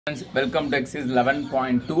Welcome to exercise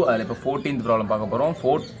 11.2. அதில் இப்போ 14th problem பார்க்க போகிறோம்.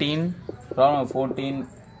 14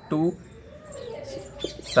 to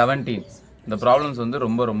 17. இந்த ப்ராப்ளம்ஸ் வந்து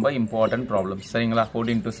ரொம்ப இம்பார்ட்டன்ட் ப்ராப்ளம்ஸ் சரிங்களா.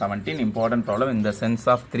 14 to 17 இம்பார்ட்டன்ட் ப்ராப்ளம் இந்த sense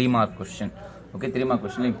of 3 mark question. Okay, 3 mark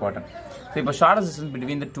question important. So இப்போ short distance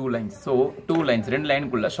between the 2 lines. So 2 lines 2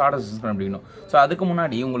 லைனுக்குள்ள short distance கண்டுபிடிக்கணும். ஸோ அதுக்கு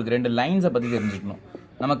முன்னாடி உங்களுக்கு 2 லைன்ஸை பற்றி தெரிஞ்சுக்கணும்.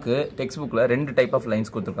 நமக்கு டெக்ஸ்ட் புக்கில் 2 டைப் ஆஃப்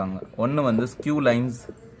லைன்ஸ் கொடுத்துருக்காங்க. ஒன்று வந்து ஸ்கியூ லைன்ஸ்,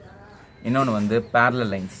 இன்னொன்று வந்து parallel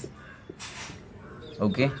lines.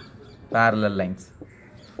 Okay, parallel lines.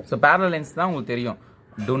 So parallel lines தான் உங்களுக்கு தெரியும்.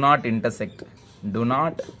 do not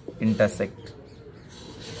intersect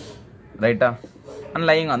ரைட்டா, and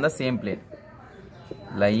lying on the same plane.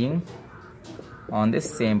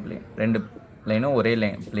 ரெண்டு லைனும் ஒரே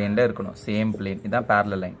பிளேனில் இருக்கணும், சேம் பிளேன். இதுதான்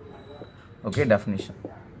parallel line. Okay, definition.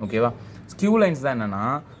 ஓகேவா. ஸ்கியூ லைன்ஸ் தான் என்னன்னா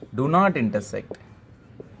do not intersect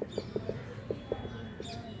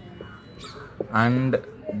and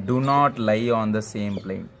do not lie on the same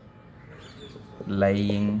plane.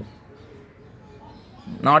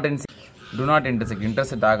 Do not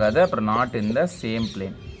intersect ஆகாது, அப்புறம் not in the same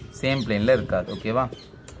planeல இருக்காது. ஓகேவா.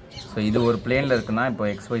 ஸோ இது ஒரு பிளேனில் இருக்குன்னா, இப்போ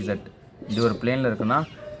XYZ இது ஒரு பிளேனில் இருக்குன்னா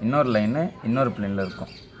இன்னொரு லைனு இன்னொரு பிளேனில்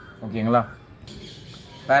இருக்கும். ஓகேங்களா,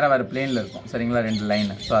 வேறு பிளேனில் இருக்கும் சரிங்களா, 2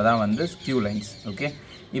 லைனு. ஸோ அதான் வந்து ஸ்கியூ லைன்ஸ். ஓகே,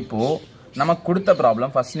 இப்போது நமக்கு கொடுத்த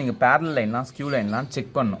ப்ராப்ளம் ஃபஸ்ட் நீங்கள் பேரலல் லைன்லாம் ஸ்கியூ லைன்லாம்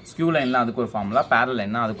செக் பண்ணணும். ஸ்கியூ லைன்லாம் அதுக்கு ஒரு ஃபார்முலா, பேரலல்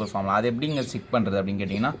லைன்னா அதுக்கு ஒரு ஃபார்முலா. அது எப்படிங்க செக் பண்ணுறது அப்படின்னு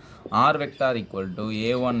கேட்டிங்கன்னா, R vector equal to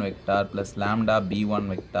A1 vector plus lambda B1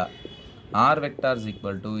 vector. R vector is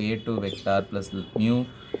equal to A2 vector plus mu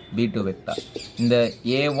B2 vector. இந்த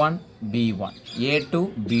A1 B1 A2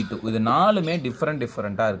 B2 இது நாலுமே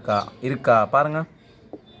டிஃப்ரெண்ட்டாக இருக்கா பாருங்கள்.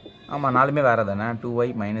 ஆமாம், நாலுமே வேறு தானே. 2y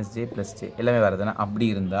minus j plus j எல்லாமே வேறு தானே. அப்படி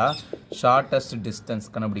இருந்தால் ஷார்ட்டஸ்ட் டிஸ்டன்ஸ்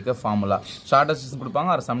கண்டுபிடிக்க ஃபார்முலா ஷார்ட்டஸ்ட் டிஸ்டன்ஸ் கொடுப்பாங்க,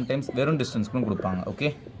 ஆர் சம்டைம்ஸ் வெறும் டிஸ்டன்ஸ்க்கும் கொடுப்பாங்க. Okay,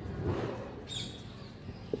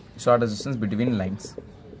 shortest distance between lines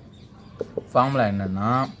formula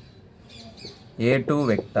என்னென்னா A2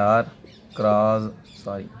 வெக்டார்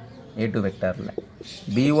இல்லை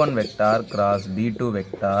B1 vector cross B2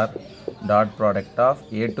 vector dot product of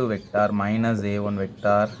A2 vector minus A1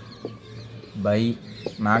 vector by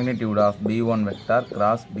magnitude of B1 vector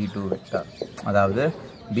cross B2 vector. அதாவது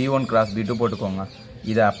B1 cross B2 போட்டுக்கோங்க,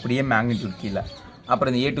 இதை அப்படியே magnitude கீழே,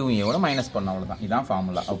 அப்புறம் இந்த A2 A1 minus பண்ண, அவ்வளோதான். இதுதான்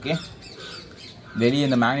ஃபார்முலா. ஓகே, வெளியே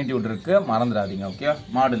இந்த மேக்னிடியூட் இருக்குது, மறந்துடாதீங்க. ஓகே,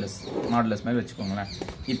 மாடுலஸ் மாதிரி வச்சுக்கோங்களேன்.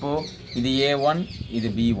 இப்போது இது A1 இது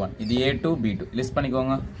B1 இது A2 B2 லிஸ்ட்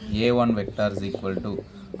பண்ணிக்கோங்க. A1 vector is equal to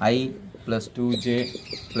I plus 2j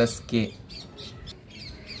plus k.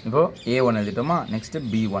 இப்போ A1 எழுதிட்டோமா. நெக்ஸ்ட்டு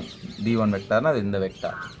B1 வெக்டார்னா அது இந்த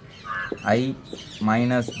vector I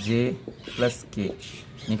minus j plus k.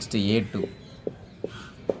 Next A2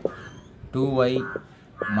 2y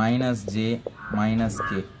minus j minus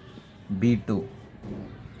k. B2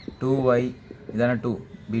 2y இதான 2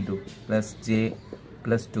 B2 plus j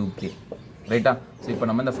plus 2k ரைட்டா. So இப்போ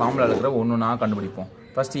நம்ம இந்த formula இருக்கிற ஒன்று நான் கண்டுபிடிப்போம்.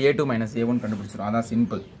 ஃபஸ்ட்டு A2 minus A1 கண்டுபிடிச்சிடும், அதான்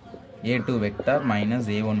simple. A2 vector minus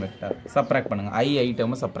A1 vector subtract பண்ணுங்கள். I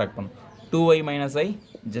டேர்மை சப்ராக்ட் பண்ணும். 2y minus I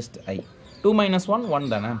just I 2 minus 1 1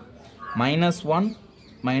 தானே. -1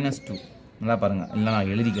 -2 நல்லா பாருங்கள், இல்லை நான்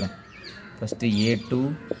எழுதிக்கிறேன். First A2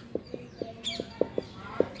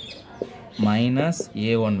 minus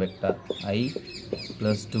A1 vector I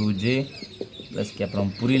plus 2j plus k.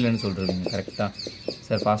 அப்புறம் புரியலன்னு சொல்கிறீங்க கரெக்டாக.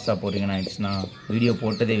 சார் ஃபாஸ்ட்டாக போடுறீங்கன்னு ஆயிடுச்சுன்னா வீடியோ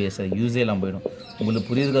போட்டதே வேஸ்ட், சார் யூஸே எல்லாம் போயிடும். உங்களுக்கு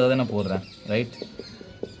புரியுறதுக்காக தான் நான் போடுறேன். Right.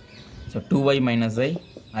 So 2y minus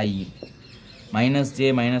I minus j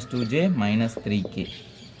minus 2j minus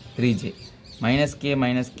 3j minus k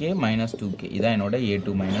minus 2k. இதான் என்னோட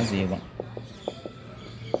A2 minus A1.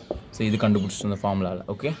 ஸோ இது கண்டுபிடிச்சிட்டு இந்த ஃபார்முலாவில்.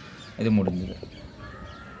 ஓகே, இது முடிஞ்சது.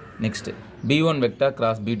 Next B1 vector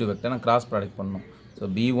cross B2 vector நான் கிராஸ் ப்ராடக்ட் பண்ணணும். So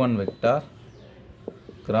B1 vector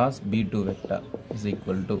cross B2 vector is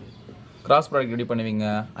equal to cross product எப்படி பண்ணுவீங்க,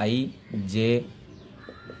 I j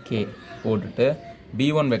k போட்டுட்டு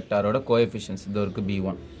B1 வெக்டாரோட கோஎஃபிஷியன்ஸ் இது இருக்குது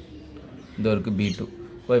B1 இது இருக்குது B2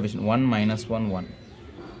 coefficient 1 minus 1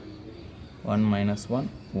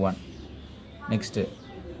 1 next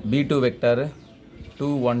B2 vector 2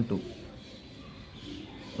 1 2.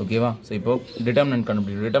 ஓகேவா. ஸோ இப்போது டிட்டர்மினன்ட்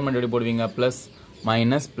கண்டுபிடிக்கும். டிட்டர்மினன்ட் எப்படி போடுவீங்க, ப்ளஸ்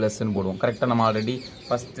மைனஸ் ப்ளஸ்ன்னு போடுவோம். கரெக்டாக நம்ம ஆல்ரெடி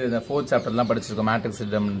ஃபஸ்ட்டு இந்த 4th சாப்டர்லாம் படிச்சிருக்கோம், மேட்ரிக்ஸ்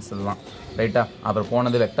டிட்டர்மினன்ஸ் எல்லாம் ரைட்டாக. அப்புறம்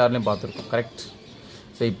போனது வெக்டார்லேயும் பார்த்துருக்கோம். கரெக்ட்.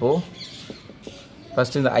 ஸோ இப்போது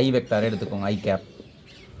ஃபஸ்ட்டு இந்த I வெக்டாரை எடுத்துக்கோங்க, I கேப்.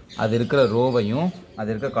 அது இருக்கிற ரோவையும் அது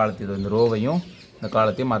இருக்கிற காலத்தையும், இந்த ரோவையும் இந்த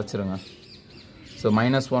காலத்தையும் மறைச்சிருங்க. ஸோ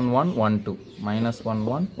 -1 1 1 2 -1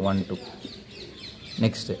 1 1 2.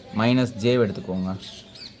 நெக்ஸ்ட்டு மைனஸ் ஜே எடுத்துக்கோங்க.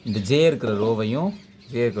 இந்த ஜே இருக்கிற ரோவையும்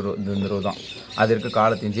ஜே இருக்கிற ரோ இந்த ரோ தான் அது இருக்க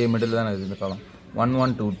காலத்தையும் ஜே மிடில் தான் இருக்குது இந்த காலம் 1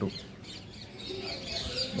 1 2 2.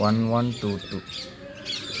 1 1 2 2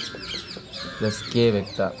 plus k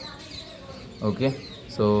vector. Okay,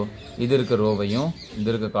 so இது இருக்க ரோவையும் இது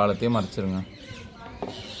இருக்க காலத்தையும் மறைச்சிருங்க.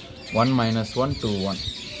 1 minus 1 2 1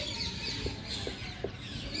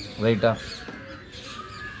 ரைட்டா?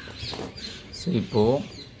 ஸோ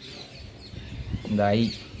இப்போது இந்த I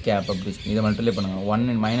கேப் அப்படி இதை மல்டிப்ளை பண்ணுங்கள். 1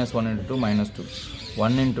 minus 1 into 2 minus 2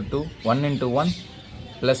 1 into 2 1 into 1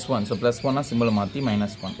 plus 1. So plus ஒன்னா சிம்பிளை மாற்றி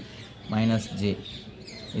minus 1 minus j.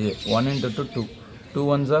 இது 1 into 2 2 2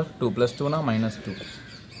 ones are 2 plus 2 na minus 2.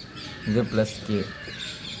 இது plus k.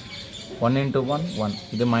 1 into 1 1.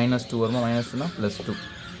 இது minus 2 வருமா, minus 2 na plus 2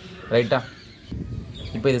 ரைட்டா?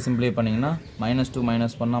 இப்போ இதை சிம்பிளை பண்ணிங்கன்னா minus 2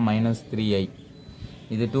 minus 1 na minus 3i.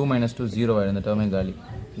 இது 2 minus 2 0 ஆகிடும், இந்த டேர்மே காலி.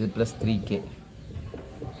 இது plus 3k.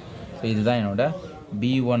 ஸோ இதுதான் என்னோட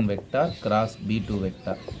b1 vector cross b2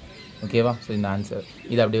 vector. ஓகேவா? ஸோ இந்த ஆன்சர்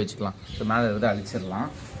இதை அப்படியே வச்சுக்கலாம். ஸோ மேலே இருக்கிறத அழிச்சிடலாம்.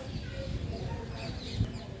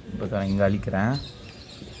 இப்போ நான் இங்கே அழிக்கிறேன்,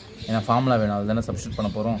 ஏன்னா ஃபார்முலா வேணும், அது தானே சப்ஸ்டியூட் பண்ண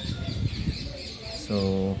போகிறோம். So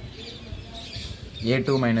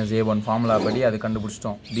a2 minus a1 formula படி அது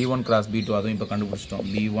கண்டுபிடிச்சிட்டோம். b1 கிராஸ் b2 அதுவும் இப்போ கண்டுபிடிச்சிட்டோம்.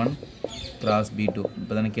 b1 கிராஸ் b2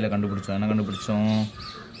 இப்போ தானே கீழே கண்டுபிடிச்சோம்.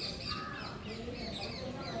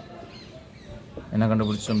 என்ன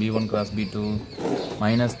கண்டுபிடிச்சோம் b1 cross b2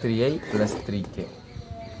 minus 3i plus 3k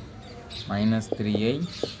minus 3i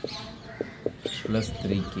plus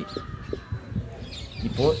 3k.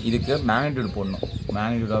 இப்போது இதுக்கு மேக்னிடியூட் போடணும்,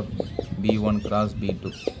 magnitude of b1 cross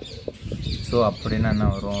b2. So அப்படின்னா என்ன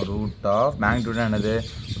வரும், ரூட் ஆஃப் மேக்னிடியூட்னா என்னது,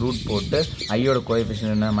 ரூட் போட்டு ஐயோட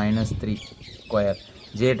கோஎஃபிஷியன்ட் என்ன -3 ஸ்கொயர்,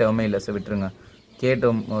 ஜே டேர்மே இல்லை, ஸோ விட்டுருங்க. K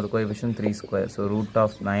டேர்மோட coefficient 3 square. So root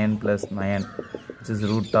of 9 + 9 which is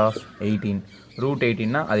root of 18. Root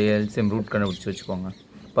 18னா அது எல்சிஎம் ரூட் கண்டுபிடிச்சி வச்சுக்கோங்க.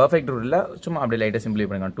 பர்ஃபெக்ட் ரூட் இல்லை, சும்மா அப்படியே லைட்டாக சிம்பிளை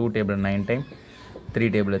பண்ணிக்கலாம். 2 table 9 time, 3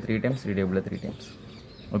 table 3 times, 3 table 3 times.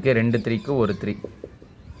 Okay, 2 3க்கு ஒரு 3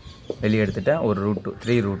 வெளியே எடுத்துட்டேன். ஒரு ரூட் 2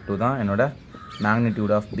 3 ரூட் 2 தான் என்னோட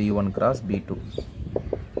magnitude of b1 cross b2.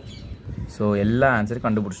 So எல்லா ஆன்சரும்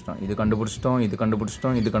கண்டுபிடிச்சிட்டோம். இது கண்டுபிடிச்சிட்டோம், இது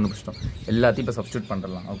கண்டுபிடிச்சிட்டோம், இது கண்டுபிடிச்சிட்டோம். எல்லாத்தையும் இப்போ சப்ஸ்டியூட்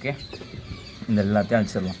பண்ணிடலாம். ஓகே, இந்த எல்லாத்தையும்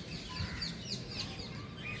அழிச்சிடலாம்.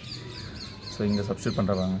 ஸோ இங்கே சப்ஸ்டியூட்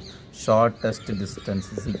பண்ணுறாங்க. Shortest distance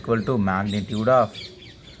is equal to magnitude of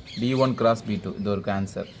b1 cross b2. இது ஒரு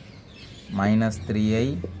answer. -3i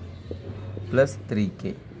 + 3k.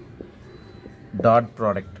 Dot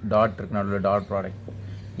product, dot இருக்கு நடுவில், dot product.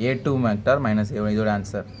 a2 vector -a1 இதோட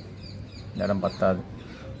ஆன்சர். இந்த இடம் பத்தாது.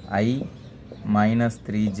 I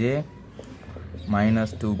 -3j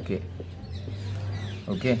 -2k.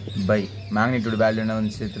 Okay, by magnitude value என்ன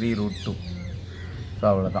வந்துச்சு, 3 ரூட் 2. ஸோ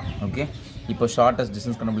அவ்வளோதான். ஓகே, இப்போ ஷார்ட்டஸ்ட்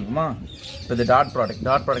டிஸ்டன்ஸ் கண்டுபிடிக்குமா. இப்போ இது டாட்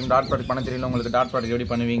ப்ராடக்ட் பண்ண தெரியல உங்களுக்கு. டாட் ப்ராடக்ட் எப்படி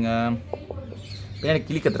பண்ணுவீங்க, பின்னாடி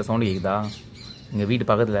கிளி கத்துற சவுண்டு கேட்குதா, எங்கள் வீட்டு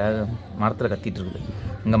பக்கத்தில் மரத்தில் கத்திட்டு இருக்குது.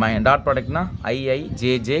 இங்கே டாட் ப்ராடக்ட்னா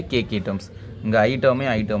jj kk டேர்ம்ஸ். இங்கே ஐ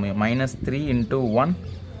டேர்மையும் -3 into 1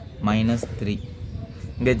 -3.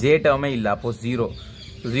 இங்கே ஜே டேர்மே இல்லை, அப்போது 0.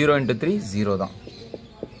 0 into 3 0 தான்.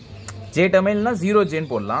 ஜே டேர்மே இல்லைனா 0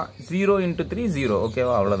 ஜேன்னு போடலாம். 0 into 3 0.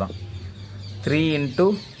 ஓகேவா, அவ்வளோதான். 3 into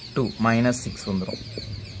 2 -6 வந்துடும்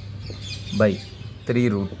பை 3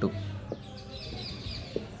 ரூட் 2.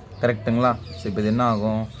 கரெக்டுங்களா? ஸோ இப்போ இது என்ன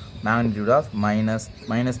ஆகும், மேக்னிடியூட் ஆஃப்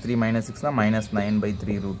 -3 -6னா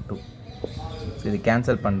 -9/3 ரூட் 2. ஸோ இது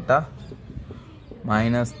கேன்சல் பண்ணிட்டா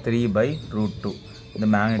 -3/√2. இந்த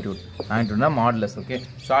மேக்னிடியூட்னா மாடுலஸ். ஓகே,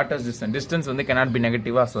 ஷார்ட்டஸ்ட் டிஸ்டன்ஸ் வந்து கேனாட் பி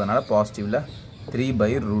நெகட்டிவா, ஸோ அதனால் பாசிட்டிவில்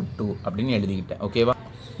 3/√2 அப்படின்னு எழுதிக்கிட்டேன். ஓகேவா?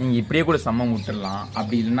 நீங்கள் இப்படியே கூட சம்மம் விட்டுடலாம்.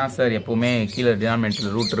 அப்படி இல்லைன்னா சார் எப்போவுமே கீழே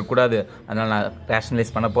டினாமினேட்டரில் ரூட் இருக்கக்கூடாது, அதனால் நான்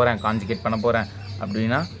ரேஷனலைஸ் பண்ண போகிறேன், கான்ஜுகேட் பண்ண போகிறேன்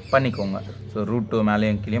அப்படின்னா பண்ணிக்கோங்க. ஸோ √2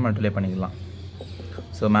 மேலேயும் கீழே மல்டிப்ளை பண்ணிக்கலாம்.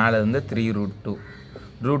 ஸோ மேலே வந்து 3 ரூட் 2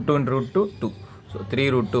 √2 × √2 2. So 3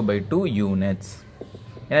 √2/2 units.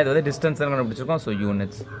 ஏன்னா இது வந்து டிஸ்டன்ஸ் கண்டுபிடிச்சிருக்கோம், ஸோ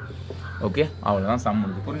யூனிட்ஸ். ஓகே, அவ்வளோதான் சம்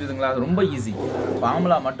முடிஞ்சு. புரிஞ்சுதுங்களா? அது ரொம்ப ஈஸி.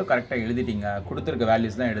 ஃபார்முலா மட்டும் கரெக்டாக எழுதிட்டீங்க, கொடுத்துருக்க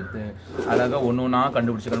வேல்யூஸ் தான் எடுத்து அழகாக ஒன்று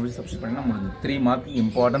கண்டுபிடிச்சி சப்ஸ்டியூட் பண்ணினா முடிஞ்சு. 3 மார்க்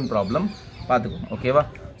இம்பார்ட்டன்ட் ப்ராப்ளம் பார்த்துக்கோங்க. ஓகேவா?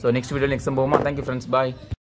 ஸோ நெக்ஸ்ட் வீடியோ நெக்ஸ்ட் போகுமா. தேங்க்யூ ஃப்ரெண்ட்ஸ், பாய்.